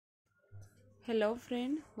Hello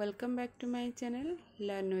friend, welcome back to my channel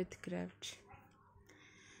Learn with Craft.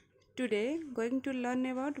 Today going to learn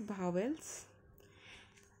about vowels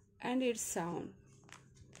and its sound.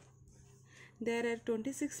 There are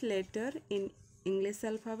 26 letters in English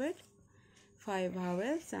alphabet, 5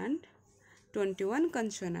 vowels and 21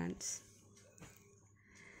 consonants.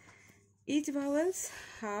 Each vowels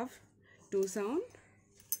have two sound,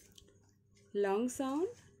 long sound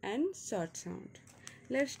and short sound.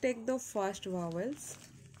 Let's take the first vowels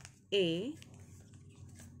A.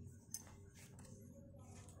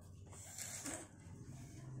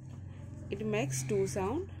 It makes two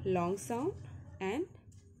sound, long sound and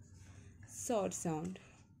short sound.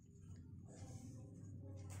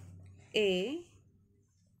 A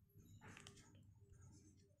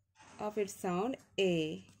of its sound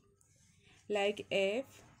A, like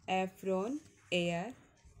F, apron, air.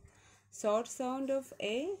 Short sound of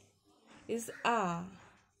A is A,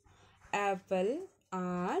 apple,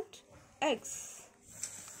 ant, X.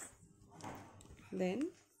 Then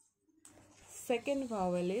second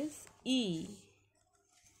vowel is E.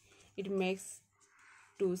 It makes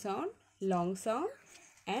two sound, long sound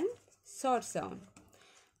and short sound.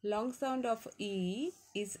 Long sound of E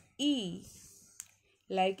is E,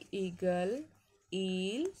 like eagle,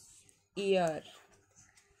 eel, ear.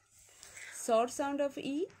 Short sound of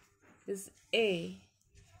E is A,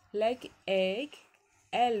 like egg,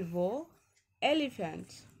 elbow,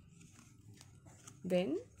 elephant.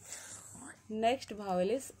 Then next vowel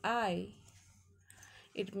is I.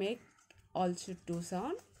 It makes also two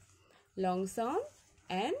sound, long sound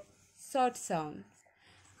and short sound.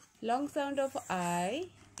 Long sound of I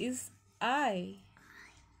is I,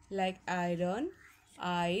 like iron,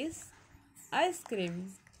 ice, ice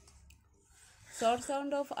cream. Short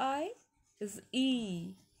sound of I is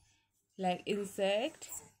E, like insect,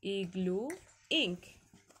 igloo, ink.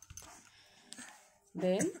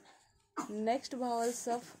 Then next vowels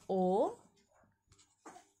of O.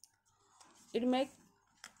 It makes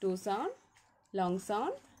two sound, long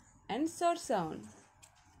sound and short sound.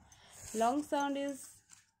 Long sound is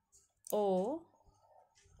O,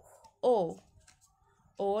 O,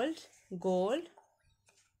 old, gold,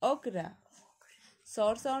 okra.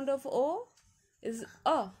 Short sound of O is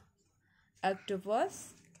A,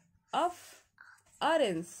 octopus, of,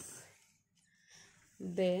 orange.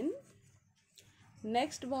 Then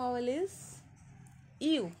next vowel is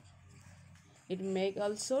U. It make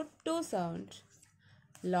also two sound,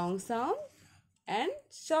 long sound and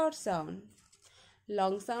short sound.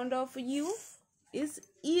 Long sound of U is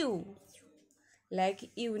U, like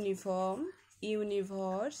uniform,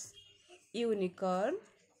 universe, unicorn,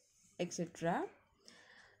 etc.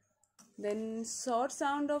 Then short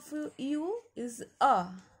sound of U is A,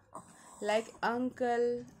 like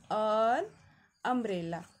uncle or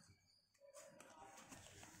umbrella.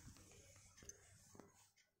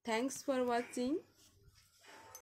 Thanks for watching.